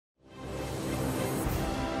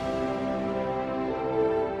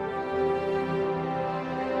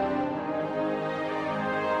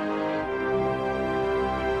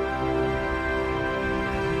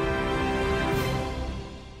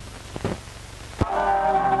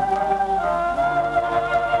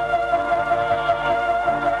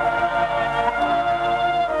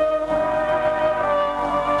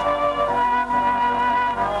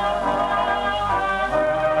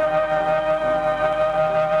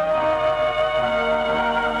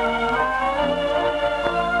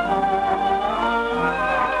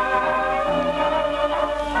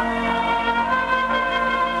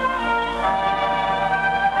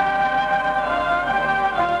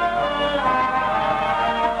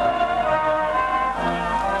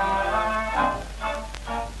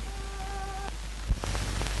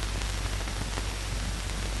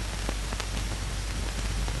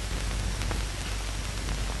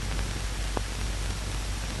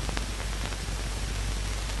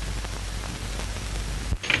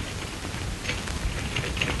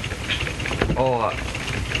Oh,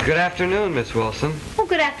 good afternoon, Miss Wilson. Oh,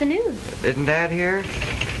 good afternoon. Isn't Dad here?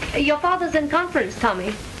 Your father's in conference,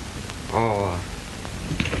 Tommy. Oh,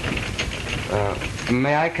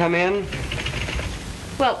 may I come in?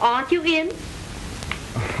 Well, aren't you in?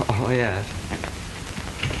 Oh, yes.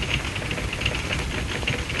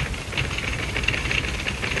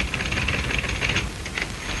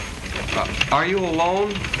 Are you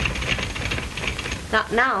alone?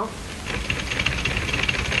 Not now.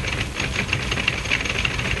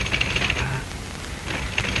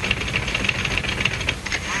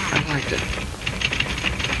 I'd like to...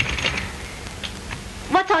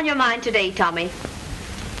 What's on your mind today, Tommy?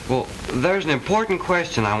 Well, there's an important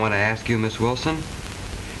question I want to ask you, Miss Wilson.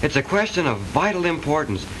 It's a question of vital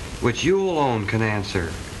importance, which you alone can answer.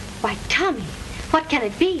 Why, Tommy, what can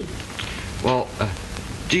it be? Well,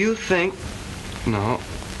 do you think... No.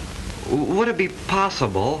 Would it be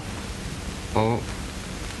possible... Oh,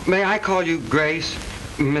 may I call you Grace,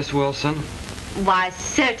 Miss Wilson? Why,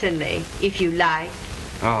 certainly, if you like.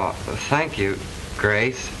 Oh, thank you,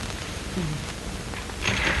 Grace.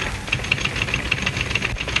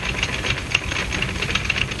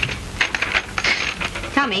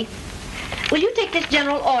 Tommy, will you take this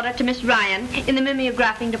general order to Miss Ryan in the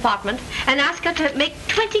mimeographing department and ask her to make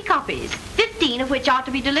 20 copies, 15 of which are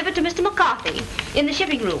to be delivered to Mr. McCarthy in the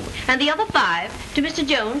shipping room, and the other 5 to Mr.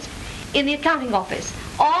 Jones in the accounting office.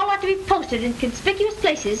 All are to be posted in conspicuous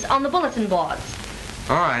places on the bulletin boards.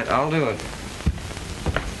 All right, I'll do it.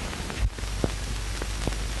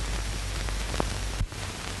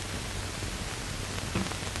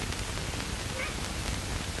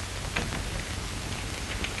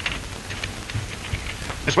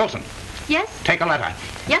 Miss Wilson. Yes? Take a letter.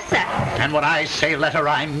 Yes, sir. And when I say letter,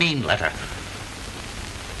 I mean letter.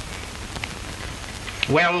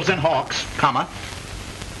 Wells and Hawks, comma.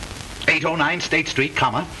 809 State Street,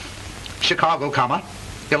 comma. Chicago, comma.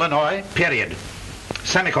 Illinois, period.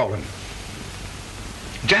 Semicolon.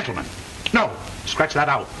 Gentlemen. No, scratch that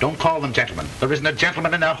out. Don't call them gentlemen. There isn't a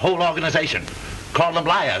gentleman in their whole organization. Call them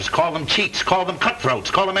liars, call them cheats, call them cutthroats,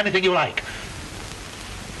 call them anything you like.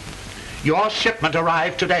 Your shipment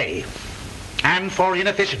arrived today, and for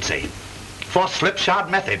inefficiency, for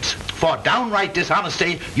slipshod methods, for downright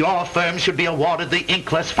dishonesty, your firm should be awarded the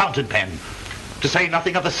inkless fountain pen, to say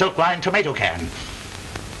nothing of the silk-lined tomato can.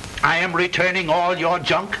 I am returning all your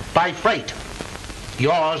junk by freight.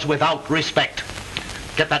 Yours without respect.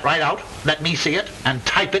 Get that right out, let me see it, and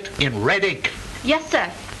type it in red ink. Yes, sir.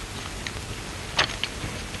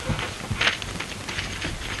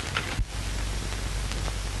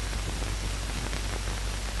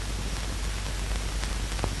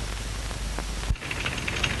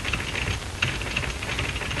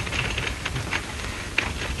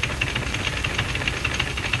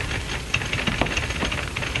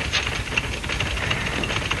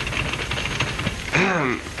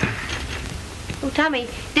 Oh, Tommy,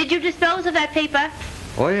 did you dispose of that paper?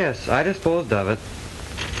 Oh, yes, I disposed of it.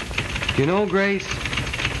 You know, Grace,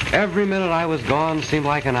 every minute I was gone seemed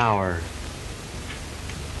like an hour.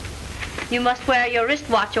 You must wear your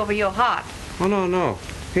wristwatch over your heart. Oh, no.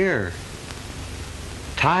 Here.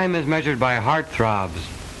 Time is measured by heart throbs,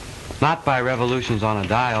 not by revolutions on a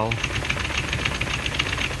dial.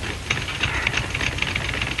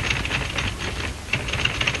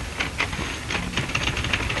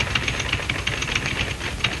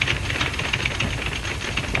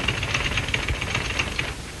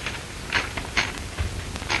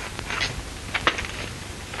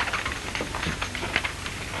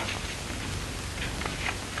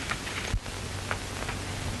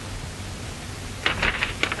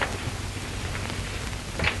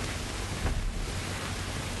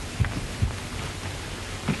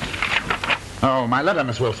 Oh, my letter,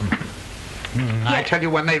 Miss Wilson. I tell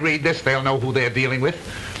you, when they read this, they'll know who they're dealing with.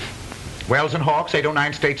 Wells and Hawks,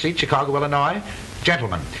 809 State Street, Chicago, Illinois.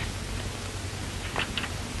 Gentlemen.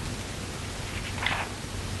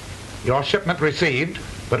 Your shipment received,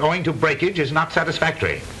 but owing to breakage is not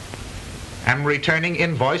satisfactory. Am returning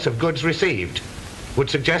invoice of goods received. Would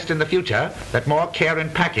suggest in the future that more care in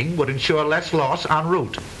packing would ensure less loss en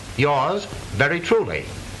route. Yours, very truly.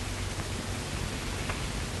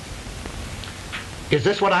 Is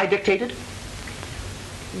this what I dictated?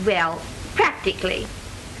 Well, practically.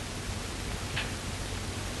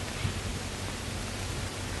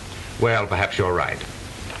 Well, perhaps you're right.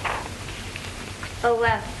 Oh,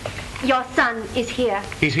 your son is here.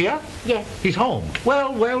 He's here? Yes. He's home.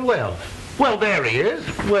 Well. Well, there he is.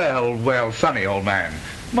 Well, Sonny, old man.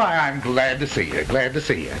 Why, I'm glad to see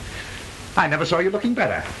you, I never saw you looking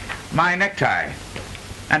better. My necktie.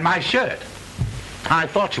 And my shirt. I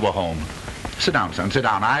thought you were home. Sit down, son, sit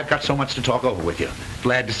down. I've got so much to talk over with you.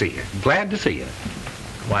 Glad to see you. Glad to see you.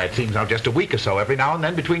 Why, it seems now just a week or so every now and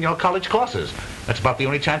then between your college courses. That's about the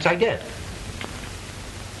only chance I get.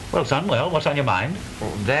 Well, son, what's on your mind?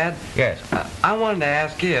 Well, Dad? Yes? I wanted to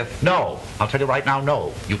ask you if... No. I'll tell you right now,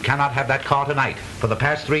 no. You cannot have that car tonight. For the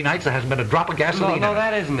past 3 nights, there hasn't been a drop of gasoline in No, it.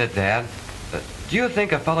 that isn't it, Dad. Do you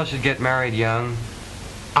think a fellow should get married young?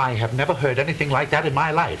 I have never heard anything like that in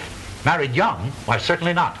my life. Married young? Why,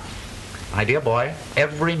 certainly not. My dear boy,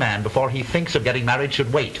 every man, before he thinks of getting married,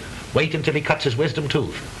 should wait. Wait until he cuts his wisdom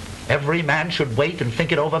tooth. Every man should wait and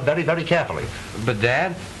think it over very, very carefully. But,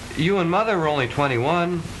 Dad, you and Mother were only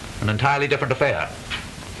 21. An entirely different affair.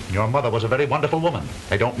 Your mother was a very wonderful woman.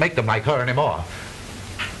 They don't make them like her anymore.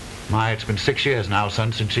 My, it's been 6 years now,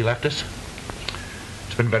 son, since she left us.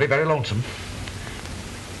 It's been very, very lonesome.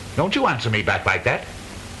 Don't you answer me back like that.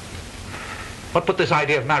 What put this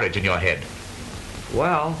idea of marriage in your head?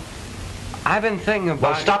 Well, I've been thinking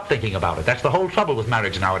about... Well, stop thinking about it. That's the whole trouble with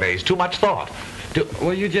marriage nowadays. Too much thought.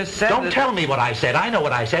 Well, you just said Don't that... tell me what I said. I know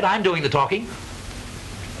what I said. I'm doing the talking.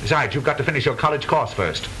 Besides, you've got to finish your college course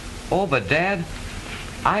first. Oh, but Dad,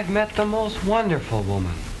 I've met the most wonderful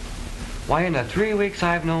woman. Why, in the 3 weeks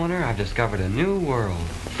I've known her, I've discovered a new world.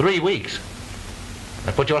 3 weeks?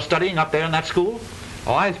 That's what you're studying up there in that school?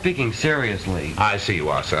 Oh, I'm speaking seriously. I see you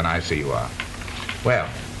are, son. I see you are. Well,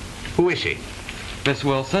 who is she? Miss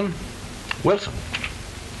Wilson? Wilson.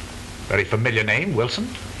 Very familiar name, Wilson.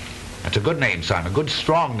 That's a good name, son. A good,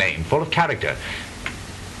 strong name, full of character.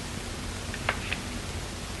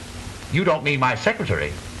 You don't mean my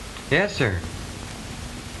secretary? Yes, sir.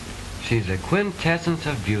 She's the quintessence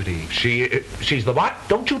of beauty. She's the what?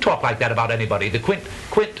 Don't you talk like that about anybody. The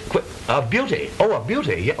of beauty. Oh, of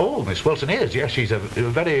beauty. Yeah, oh, Miss Wilson is. Yes, she's a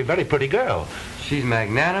very, very pretty girl. She's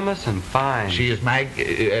magnanimous and fine. She is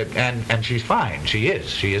and she's fine. She is.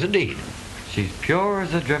 She is indeed. She's pure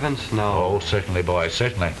as the driven snow. Oh, certainly, boy,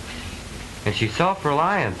 certainly. And she's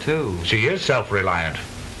self-reliant, too. She is self-reliant.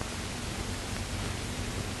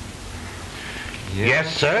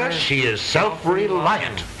 Yes, sir, she is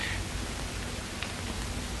self-reliant.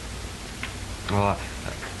 Well,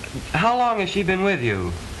 how long has she been with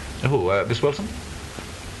you? Who, Miss Wilson?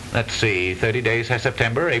 Let's see, 30 days has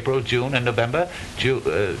September, April, June, and November.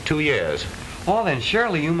 2 years. Oh, then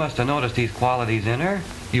surely you must have noticed these qualities in her.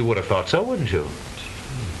 You would have thought so, wouldn't you?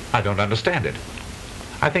 I don't understand it.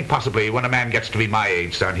 I think possibly when a man gets to be my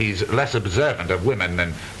age, son, he's less observant of women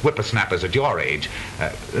than whippersnappers at your age.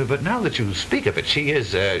 But now that you speak of it,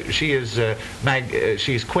 she's a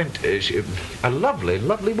lovely,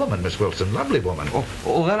 lovely woman, Miss Wilson, lovely woman. Oh,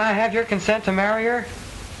 well, then I have your consent to marry her?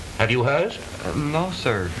 Have you hers? No,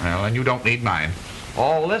 sir. Well, and you don't need mine.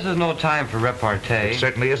 Oh, well, this is no time for repartee. It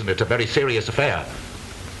certainly isn't. It's a very serious affair.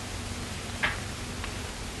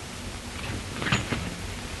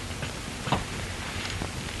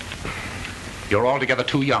 You're altogether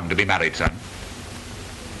too young to be married, son.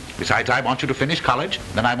 Besides, I want you to finish college,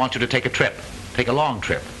 then I want you to take a trip. Take a long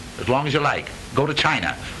trip, as long as you like. Go to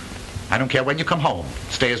China. I don't care when you come home.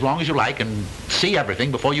 Stay as long as you like and see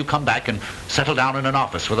everything before you come back and settle down in an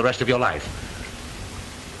office for the rest of your life.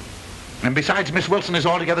 And besides, Miss Wilson is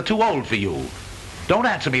altogether too old for you. Don't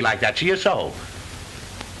answer me like that. She is so.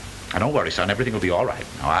 Now, don't worry, son. Everything will be all right.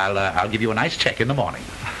 Now, I'll give you a nice check in the morning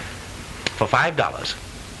for $5.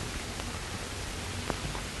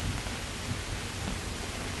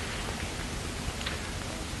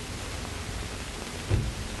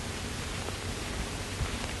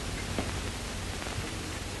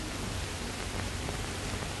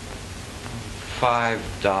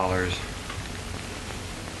 $5.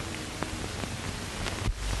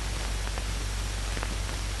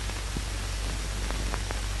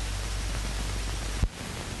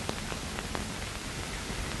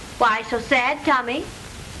 Why so sad, Tommy?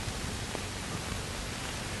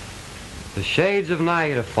 The shades of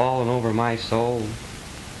night have fallen over my soul.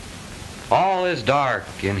 All is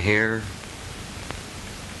dark in here.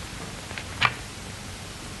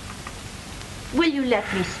 Will you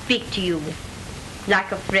let me speak to you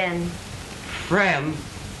like a friend? Friend?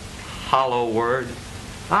 Hollow word.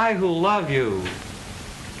 I who love you.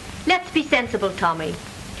 Let's be sensible, Tommy.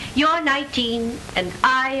 You're 19 and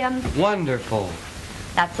I am... Wonderful.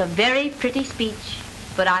 That's a very pretty speech,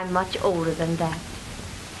 but I'm much older than that.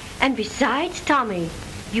 And besides, Tommy,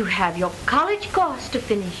 you have your college course to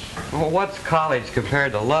finish. Well, what's college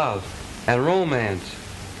compared to love and romance?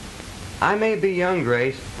 I may be young,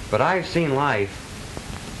 Grace, but I've seen life.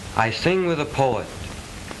 I sing with a poet.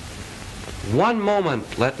 One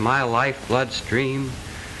moment let my lifeblood stream.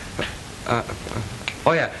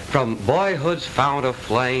 Oh yeah, from boyhood's fount of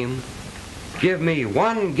flame give me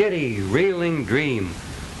one giddy, reeling dream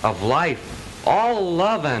of life, all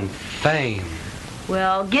love and fame.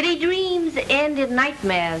 Well, giddy dreams end in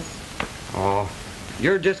nightmares. Oh,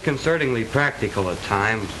 you're disconcertingly practical at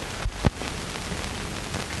times.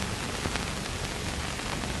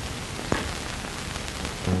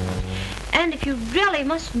 And if you really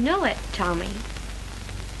must know it, Tommy,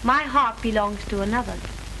 my heart belongs to another.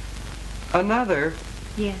 Another?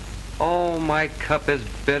 Yes. Oh, my cup is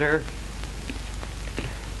bitter.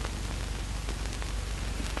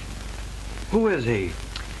 Who is he?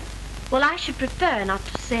 Well, I should prefer not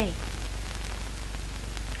to say.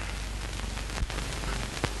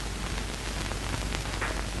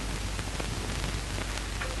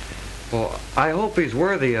 Well, I hope he's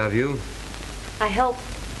worthy of you. I hope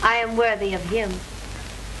I am worthy of him.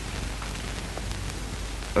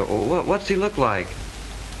 What's he look like?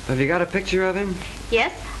 Have you got a picture of him?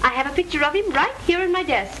 Yes, I have a picture of him right here in my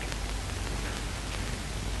desk.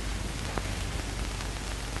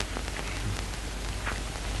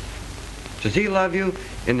 Does he love you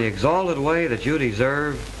in the exalted way that you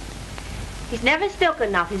deserve? He's never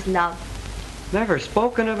spoken of his love. Never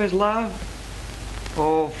spoken of his love?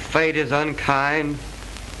 Oh, fate is unkind.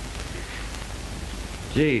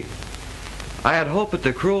 Gee, I had hoped that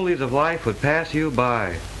the cruelties of life would pass you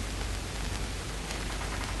by.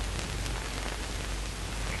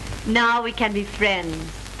 Now we can be friends,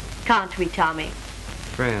 can't we, Tommy?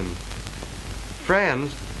 Friends.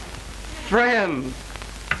 Friends? Friends!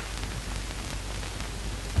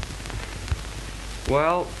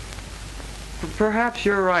 Well, perhaps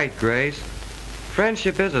you're right, Grace.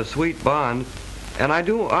 Friendship is a sweet bond, and I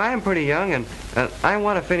am pretty young, and I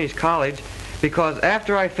want to finish college, because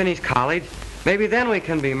after I finish college, maybe then we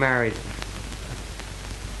can be married.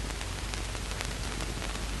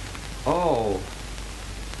 Oh.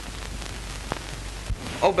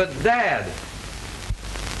 Oh, but Dad.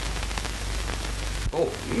 Oh,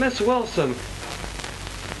 Miss Wilson.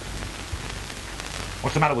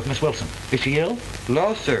 What's the matter with Miss Wilson? Is she ill?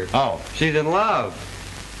 No, sir. Oh. She's in love.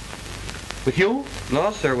 With you?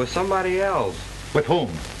 No, sir, with somebody else. With whom?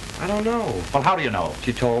 I don't know. Well, how do you know?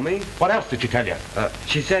 She told me. What else did she tell you?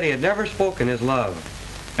 She said he had never spoken his love.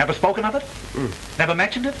 Never spoken of it? Never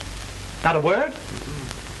mentioned it? Not a word?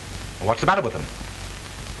 Well, what's the matter with him?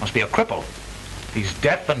 Must be a cripple. He's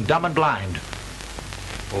deaf and dumb and blind.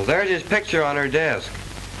 Well, there's his picture on her desk.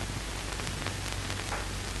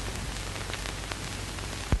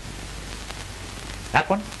 That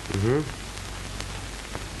one? Mm-hmm.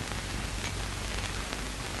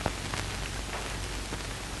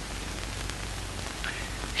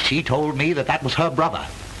 She told me that was her brother.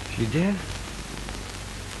 She did?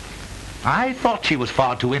 I thought she was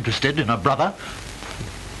far too interested in her brother.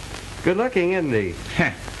 Good looking, isn't he?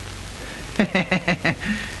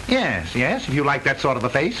 Yes, if you like that sort of a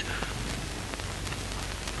face.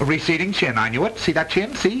 A receding chin, I knew it. See that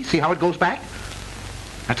chin? See how it goes back?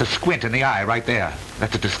 That's a squint in the eye right there.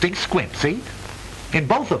 That's a distinct squint, see? In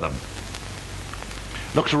both of them.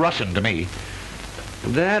 Looks Russian to me.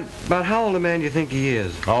 Dad, about how old a man do you think he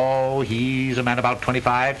is? Oh, he's a man about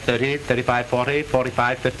 25, 30, 35, 40,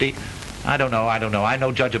 45, 50. I don't know. I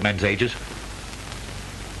no judge of men's ages.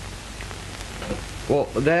 Well,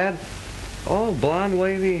 Dad, oh, blonde,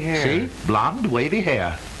 wavy hair. See? Blonde, wavy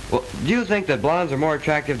hair. Well, do you think that blondes are more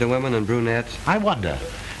attractive to women than brunettes? I wonder.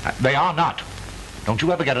 They are not. Don't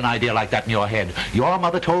you ever get an idea like that in your head. Your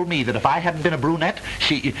mother told me that if I hadn't been a brunette,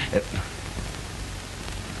 she...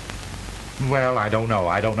 Well, I don't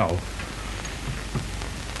know.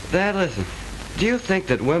 Dad, listen. Do you think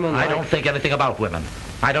that women I don't think anything about women.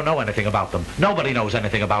 I don't know anything about them. Nobody knows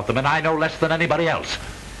anything about them, and I know less than anybody else.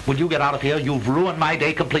 Will you get out of here? You've ruined my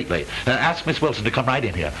day completely. Ask Miss Wilson to come right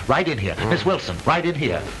in here. Right in here. Miss Wilson, right in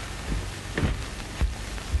here.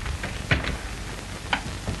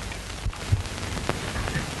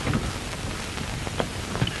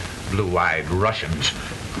 Blue-eyed Russians.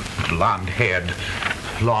 Blonde-haired.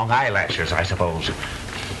 Long eyelashes, I suppose.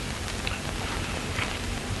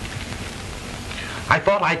 I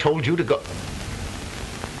thought I told you to go...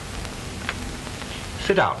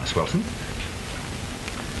 Sit down, Miss Wilson.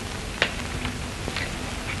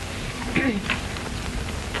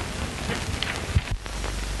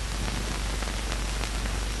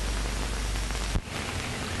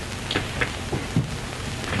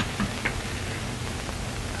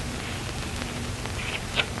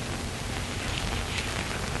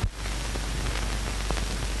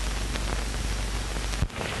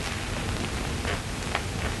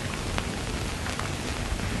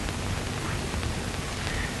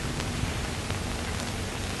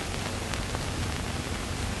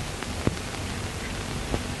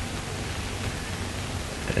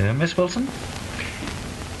 Miss Wilson?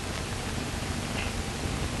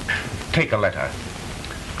 Take a letter.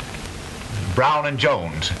 Brown and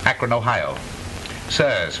Jones, Akron, Ohio.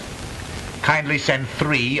 Sirs, kindly send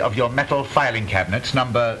 3 of your metal filing cabinets,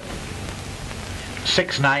 number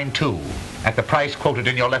 692, at the price quoted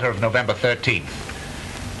in your letter of November 13th.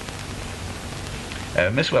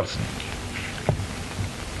 Miss Wilson,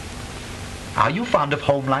 are you fond of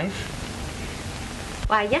home life?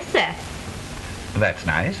 Why, yes, sir. That's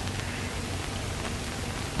nice.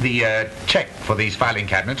 The check for these filing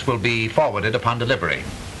cabinets will be forwarded upon delivery.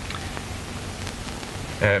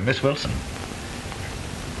 Miss Wilson,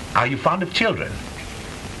 are you fond of children?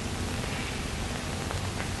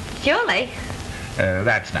 Surely.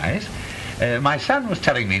 That's nice. My son was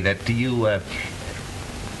telling me that you...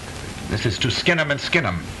 this is to Skinnem and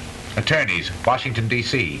Skinnem, attorneys, Washington,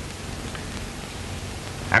 D.C.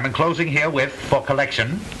 I'm enclosing herewith, for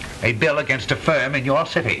collection, a bill against a firm in your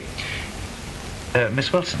city.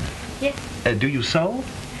 Miss Wilson? Yes? Do you sew?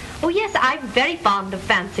 Oh, yes, I'm very fond of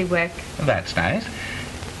fancy work. That's nice.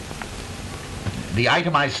 The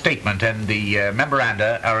itemized statement and the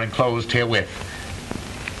memoranda are enclosed herewith.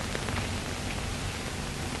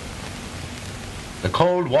 The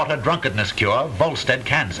Cold Water Drunkenness Cure, Volstead,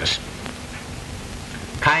 Kansas.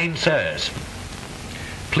 Kind sirs,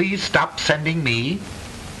 please stop sending me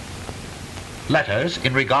letters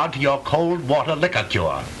in regard to your cold water liquor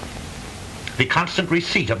cure. The constant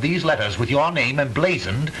receipt of these letters with your name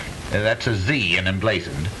emblazoned, that's a Z in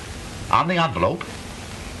emblazoned, on the envelope,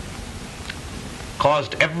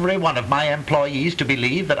 caused every one of my employees to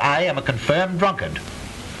believe that I am a confirmed drunkard.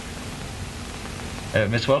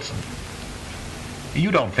 Miss Wilson,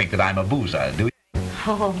 you don't think that I'm a boozer, do you?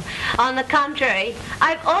 Oh, on the contrary,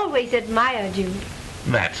 I've always admired you.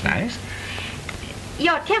 That's nice.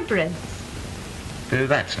 Your temperance.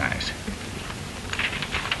 That's nice.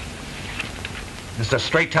 This is a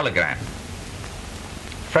straight telegram.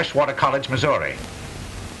 Freshwater College, Missouri.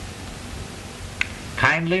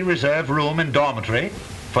 Kindly reserve room in dormitory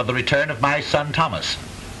for the return of my son Thomas.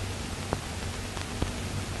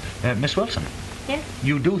 Miss Wilson? Yes?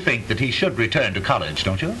 You do think that he should return to college,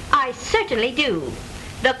 don't you? I certainly do.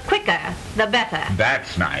 The quicker, the better.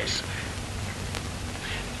 That's nice.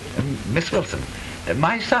 Miss Wilson,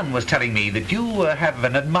 my son was telling me that you have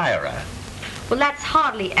an admirer. Well, that's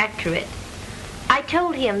hardly accurate. I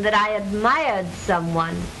told him that I admired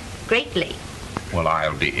someone greatly. Well,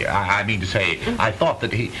 I mean to say, I thought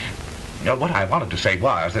that he... what I wanted to say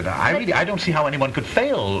was that I don't see how anyone could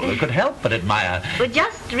help but admire... Well,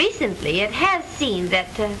 just recently it has seemed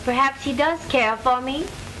that perhaps he does care for me.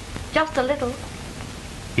 Just a little.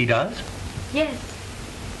 He does? Yes.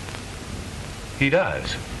 He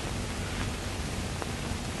does.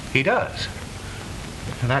 He does.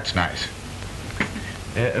 That's nice.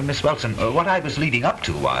 Miss Wilson, what I was leading up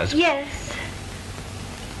to was... Yes.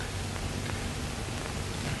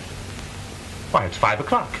 Why, it's 5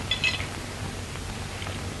 o'clock.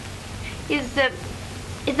 Is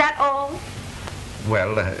that all?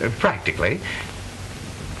 Well, practically.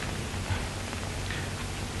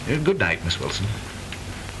 Good night, Miss Wilson.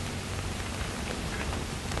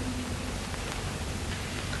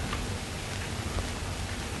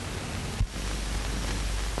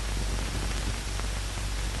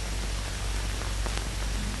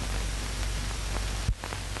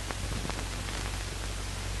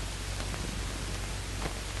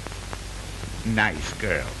 Nice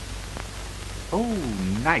girl. Oh,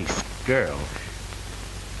 nice girl.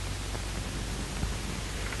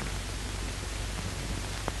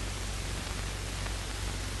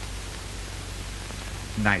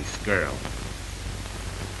 Nice girl.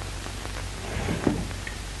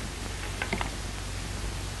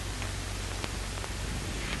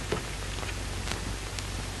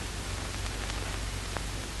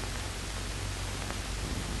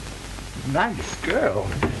 Nice girl.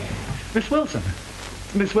 Miss Wilson.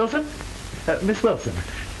 Miss Wilson? Miss Wilson.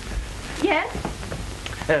 Yes?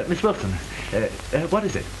 Miss Wilson, what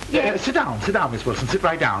is it? Yes. Sit down, Miss Wilson. Sit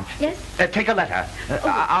right down. Yes? Take a letter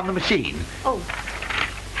on the machine. Oh.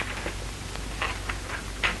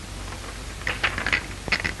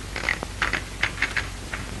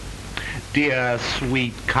 Dear,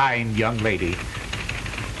 sweet, kind young lady,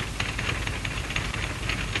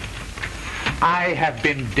 I have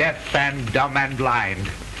been deaf and dumb and blind.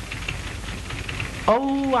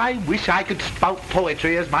 Oh, I wish I could spout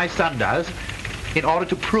poetry as my son does in order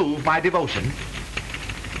to prove my devotion,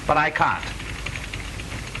 but I can't.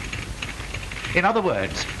 In other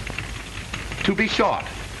words, to be short,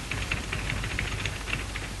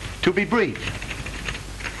 to be brief,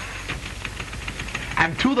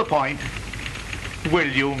 and to the point, Will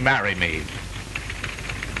you marry me?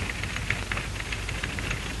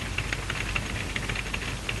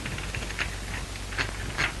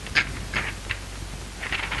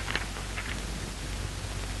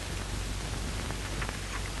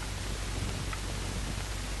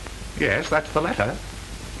 Yes, that's the letter.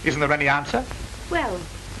 Isn't there any answer? Well,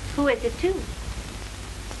 who is it to?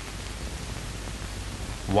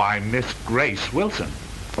 Why, Miss Grace Wilson.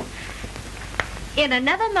 In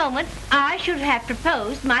another moment, I should have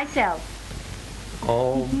proposed myself.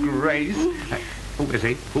 Oh, Grace. Who is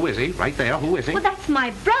he? Who is he? Right there. Who is he? Well, that's my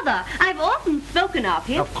brother. I've often spoken of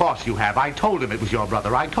him. Of course you have. I told him it was your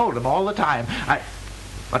brother. I told him all the time.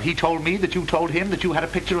 But he told me that you told him that you had a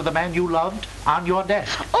picture of the man you loved on your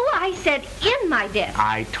desk. Oh, I said in my desk.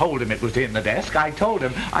 I told him it was in the desk. I told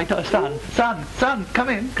him. Son, come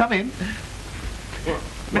in.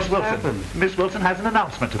 Miss Wilson. Happened? Miss Wilson has an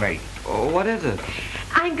announcement to make. Oh, what is it?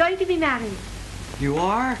 I'm going to be married. You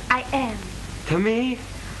are? I am. To me?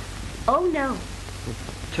 Oh, no.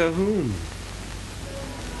 To whom?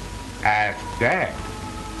 Ask Dad.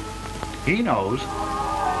 He knows.